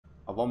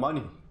I want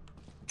money.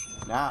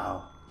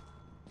 Now.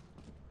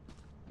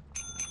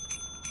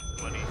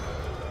 Money.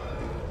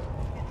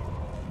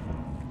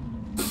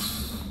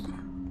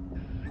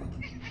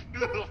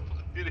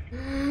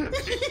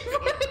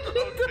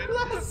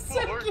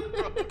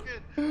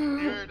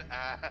 You're an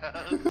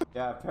ass.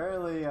 Yeah,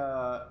 apparently,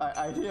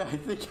 I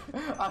think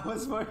I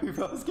was wondering if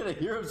I was gonna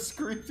hear him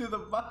scream through the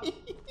mic.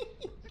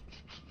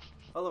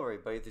 Hello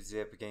everybody, this is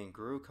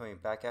EpicGamingGuru coming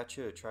back at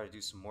you to try to do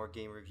some more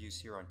game reviews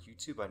here on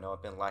YouTube. I know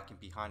I've been lacking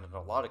behind on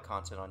a lot of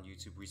content on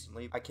YouTube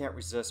recently. I can't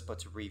resist but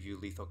to review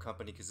Lethal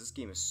Company because this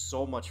game is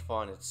so much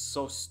fun, it's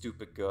so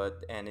stupid good,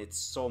 and it's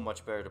so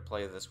much better to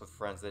play this with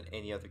friends than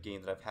any other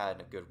game that I've had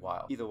in a good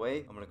while. Either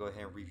way, I'm going to go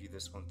ahead and review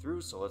this one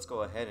through, so let's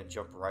go ahead and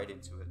jump right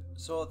into it.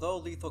 So although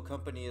Lethal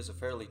Company is a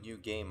fairly new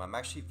game, I'm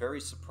actually very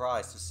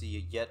surprised to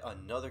see yet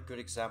another good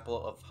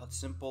example of how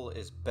simple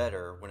is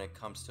better when it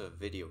comes to a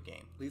video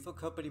game. Lethal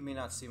Company may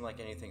not seem like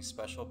anything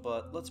special,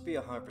 but let's be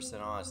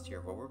 100% honest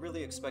here. Were we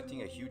really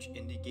expecting a huge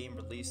indie game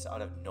release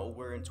out of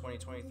nowhere in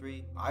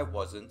 2023? I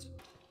wasn't.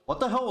 What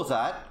the hell was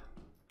that?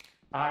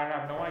 I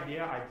have no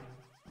idea. I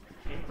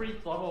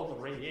increased levels of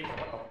radiation.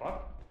 What the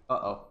fuck?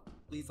 Uh-oh.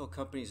 Lethal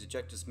Company's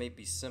objectives may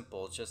be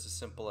simple, just as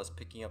simple as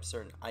picking up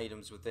certain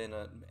items within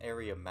an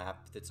area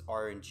map that's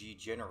RNG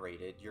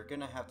generated. You're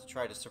gonna have to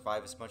try to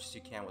survive as much as you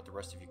can with the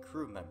rest of your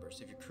crew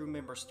members. If your crew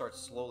members start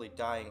slowly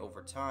dying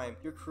over time,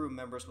 your crew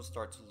members will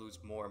start to lose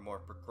more and more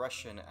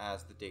progression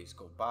as the days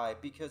go by,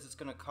 because it's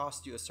gonna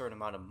cost you a certain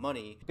amount of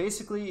money.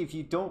 Basically, if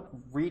you don't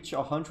reach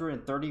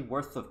 130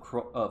 worth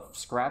of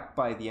scrap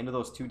by the end of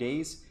those 2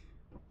 days,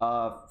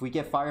 we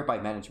get fired by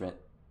management.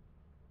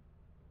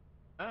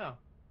 Oh.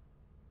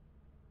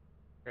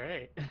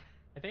 Great.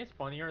 I think it's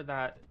funnier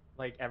that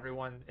like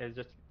everyone is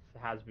just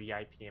has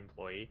VIP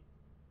employee.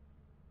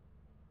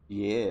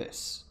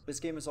 Yes. This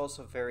game is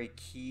also very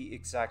key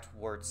exact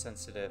word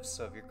sensitive,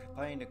 so if you're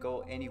planning to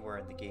go anywhere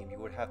in the game, you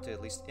would have to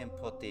at least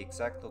input the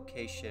exact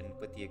location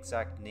with the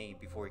exact name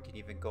before you can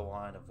even go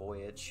on a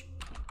voyage.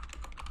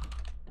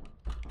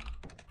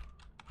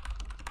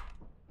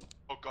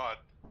 Oh god.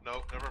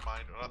 No, never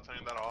mind. I'm not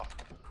turning that off.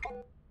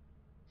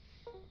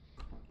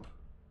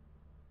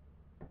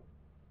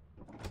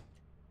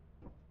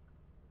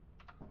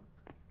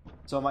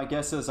 So my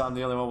guess is I'm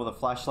the only one with a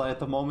flashlight at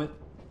the moment?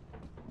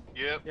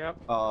 Yep.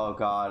 Oh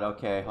god,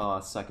 okay, hold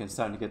on a second, it's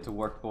time to get to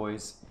work,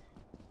 boys.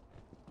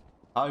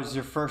 How does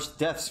your first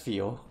deaths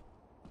feel?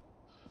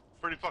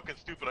 Pretty fucking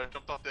stupid. I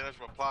jumped off the edge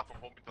of a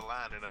platform hoping to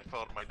land and I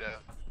fell to my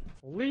death.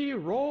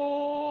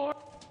 Leroy!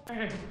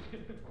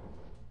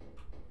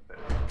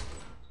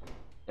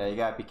 Yeah, you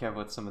gotta be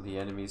careful with some of the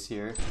enemies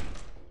here.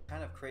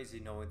 Kind of crazy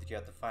knowing that you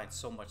have to find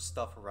so much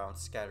stuff around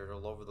scattered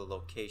all over the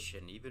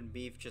location. Even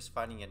me just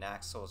finding an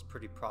axle is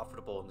pretty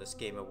profitable in this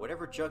game, and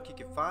whatever junk you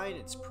can find,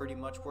 it's pretty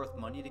much worth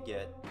money to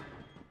get.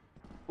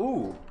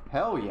 Ooh,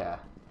 hell yeah.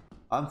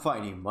 I'm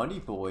finding money,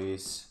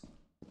 boys.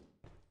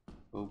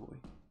 Oh boy.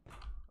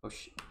 Oh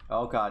shit.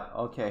 Oh god.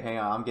 Okay, hang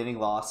on. I'm getting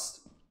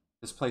lost.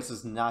 This place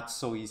is not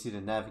so easy to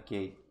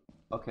navigate.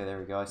 Okay, there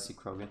we go. I see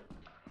Krogan.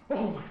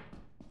 Oh my.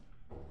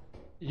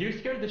 You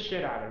scared the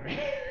shit out of me.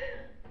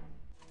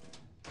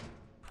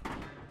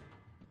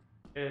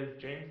 Is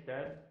James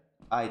dead?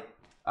 I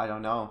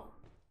don't know.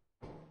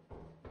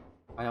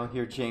 I don't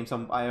hear James.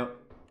 I don't.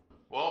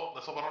 Well,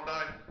 let's hope I don't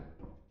die.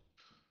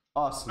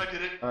 Awesome. I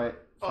did it. Alright,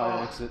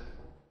 fire exit.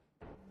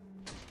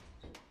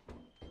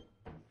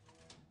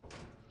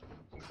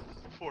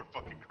 Poor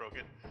fucking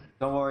Krogan.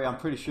 Don't worry, I'm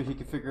pretty sure he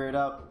can figure it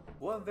out.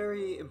 One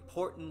very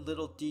important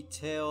little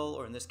detail,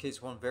 or in this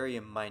case one very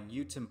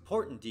minute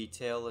important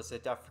detail, is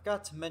that I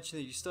forgot to mention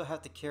that you still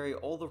have to carry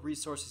all the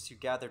resources you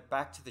gathered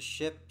back to the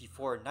ship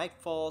before night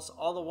falls,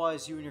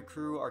 otherwise you and your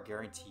crew are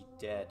guaranteed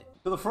dead.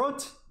 To the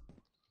front!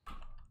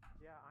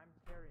 Yeah, I'm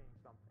carrying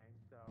something,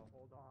 so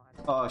hold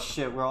on. Oh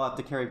shit, we're all have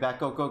to carry back.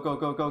 Go, go, go,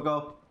 go, go,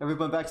 go.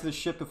 Everyone back to the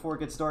ship before it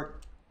gets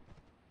dark.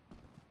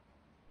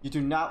 You do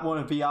not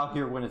want to be out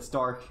here when it's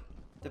dark.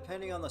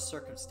 Depending on the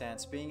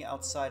circumstance, being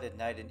outside at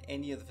night in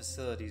any of the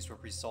facilities will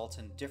result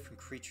in different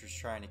creatures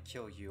trying to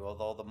kill you.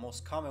 Although the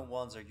most common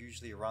ones are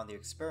usually around the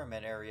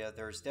experiment area,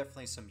 there is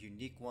definitely some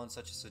unique ones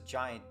such as a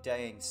giant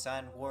dying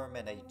sandworm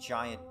and a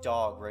giant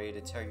dog ready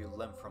to tear you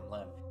limb from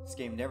limb. This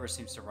game never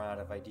seems to run out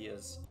of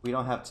ideas. We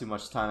don't have too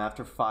much time.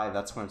 After 5,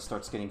 that's when it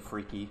starts getting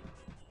freaky.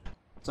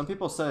 Some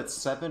people said it's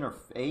 7 or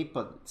 8,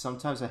 but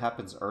sometimes it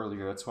happens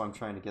earlier. That's why I'm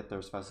trying to get there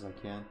as fast as I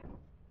can.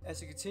 As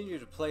you continue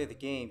to play the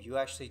game, you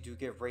actually do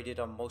get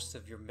rated on most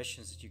of your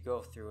missions that you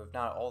go through, if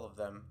not all of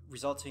them,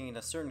 resulting in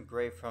a certain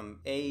grade from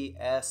A,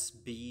 S,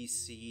 B,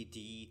 C,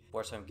 D,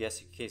 or some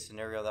guessing case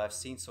scenario that I've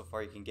seen so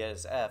far you can get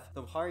is F.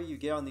 The higher you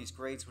get on these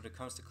grades when it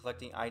comes to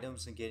collecting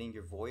items and getting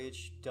your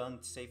voyage done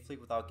safely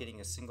without getting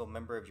a single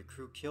member of your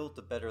crew killed,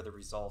 the better the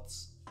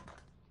results.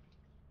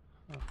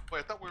 Wait,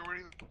 I thought we were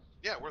already...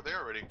 Yeah, we're there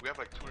already. We have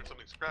like 200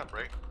 something scrap,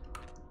 right?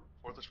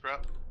 Worth of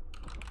scrap?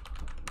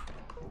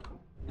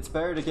 It's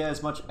better to get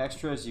as much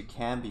extra as you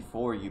can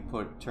before you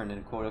turn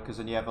in quota, because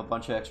then you have a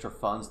bunch of extra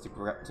funds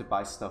to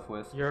buy stuff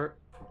with. You're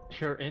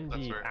in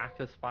the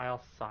access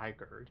file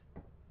SIGURD.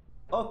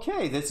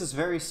 Okay, this is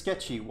very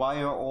sketchy.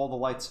 Why are all the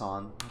lights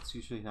on? That's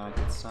usually not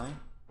a good sign.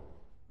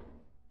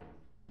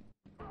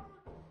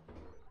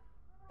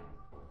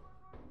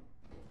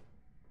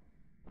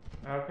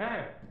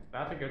 Okay,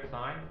 that's a good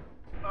sign.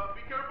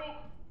 Be careful!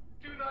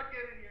 Do not get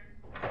in here!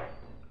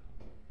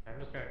 I'm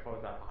just gonna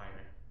close that behind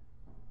me.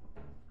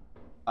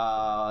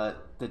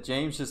 Did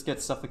James just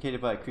get suffocated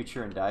by a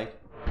creature and died?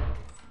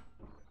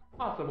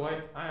 Possibly.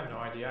 I have no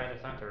idea. I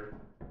just entered.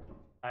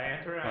 I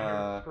entered and I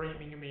heard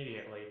screaming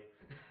immediately.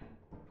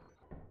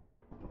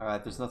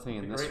 Alright, there's nothing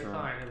in this room. Great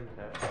sign, isn't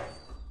it?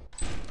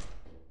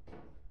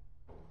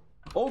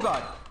 Oh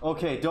god!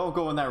 Okay, don't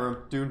go in that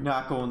room. Do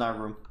not go in that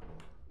room.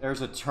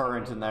 There's a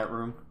turret in that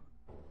room.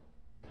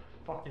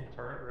 Fucking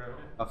turret room.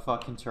 A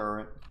fucking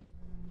turret.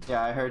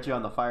 Yeah, I heard you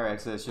on the fire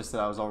exit. It's just that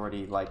I was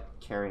already, like,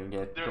 carrying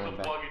it. There's going a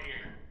back. bug in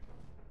here.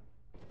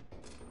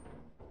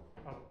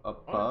 A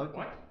bug?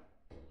 What?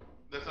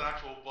 There's an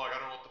actual bug. I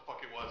don't know what the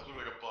fuck it was. It looked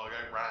like a bug.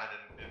 I ran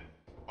and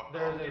fucked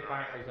There's off. a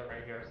fire exit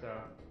right here, so.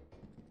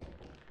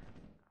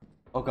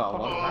 Oh god,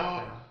 what?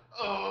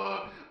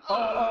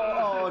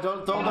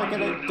 Don't look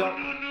at it.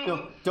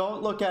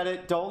 Don't look at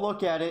it. Don't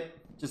look at it.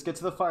 Just get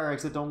to the fire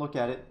exit. Don't look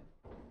at it.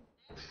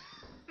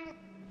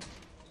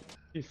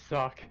 You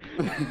suck.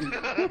 You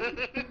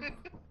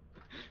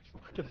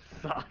fucking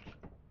suck.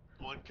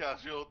 1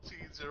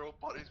 casualty, 0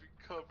 bodies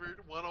recovered,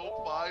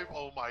 105.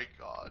 Oh my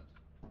god.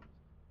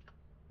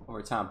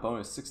 Overtime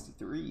bonus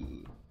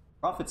 63.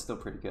 Profit's still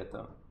pretty good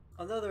though.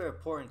 Another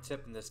important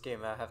tip in this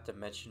game I have to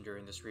mention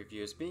during this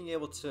review is being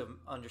able to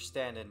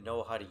understand and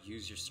know how to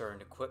use your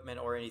certain equipment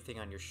or anything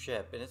on your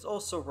ship, and it's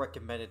also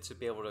recommended to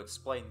be able to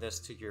explain this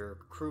to your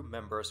crew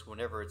members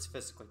whenever it's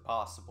physically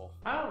possible.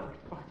 I don't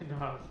fucking know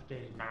how this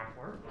game map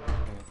works.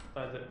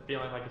 Does it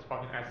feeling like it's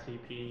fucking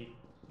SCP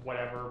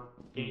whatever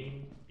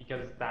game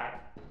because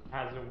that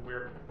has a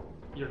weird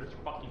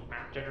fucking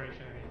map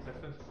generation in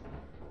existence?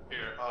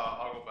 Here,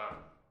 I'll go back.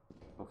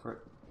 Go for it.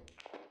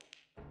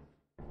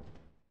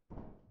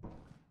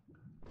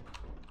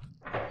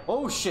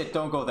 Oh shit,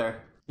 don't go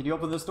there. Can you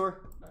open this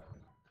door?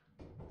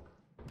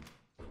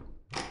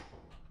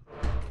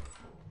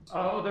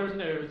 Oh, there's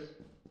news.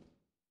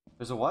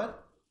 There's a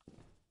what?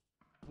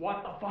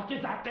 What the fuck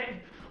is that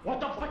thing? What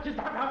the fuck is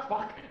that mouse?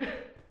 Fuck!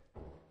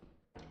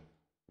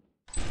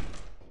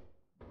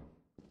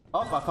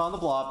 Oh, I found the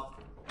blob.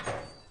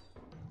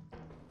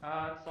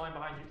 Slime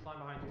behind you, slime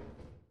behind you.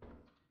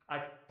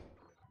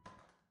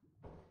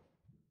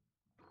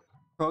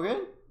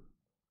 Krogan?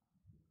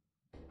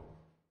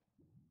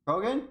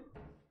 Krogan?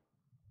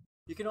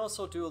 You can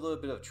also do a little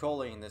bit of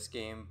trolling in this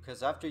game,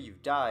 because after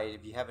you've died,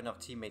 if you have enough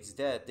teammates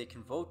dead, they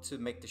can vote to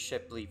make the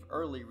ship leave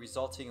early,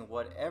 resulting in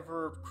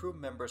whatever crew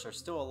members are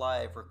still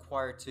alive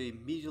required to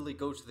immediately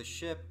go to the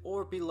ship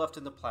or be left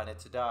on the planet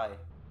to die.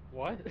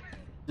 What?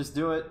 Just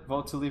do it.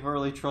 Vote to leave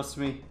early, trust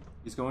me.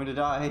 He's going to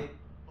die.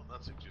 Well,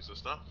 that seems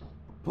useless now.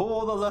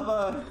 Pull the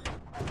lever!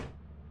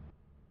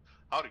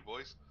 Howdy,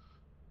 boys.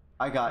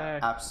 I got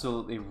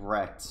absolutely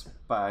wrecked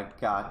by a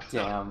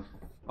goddamn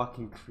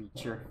fucking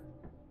creature.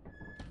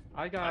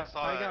 I got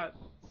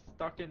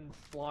stuck in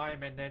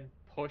slime and then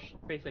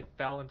basically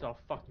fell into a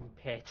fucking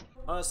pit.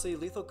 Honestly,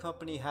 Lethal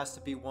Company has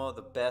to be one of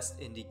the best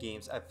indie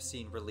games I've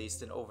seen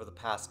released in over the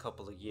past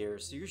couple of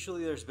years.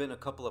 Usually there's been a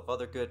couple of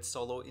other good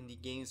solo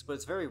indie games, but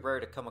it's very rare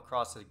to come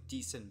across a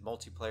decent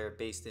multiplayer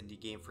based indie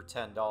game for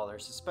 $10,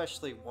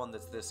 especially one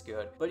that's this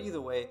good. But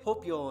either way,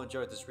 hope you all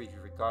enjoyed this review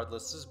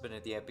regardless. This has been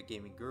the Epic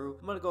Gaming Guru.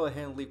 I'm gonna go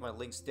ahead and leave my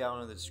links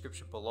down in the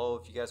description below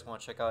if you guys want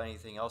to check out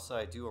anything else that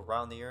I do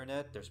around the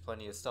internet. There's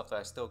plenty of stuff that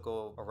I still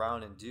go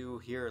around and do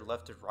here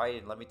left and right,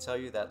 and let me tell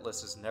you, that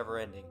list is never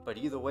ending. But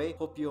either way,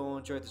 hope you all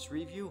enjoyed this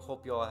review,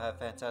 hope you all have a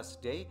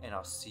fantastic day, and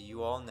I'll see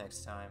you all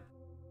next time.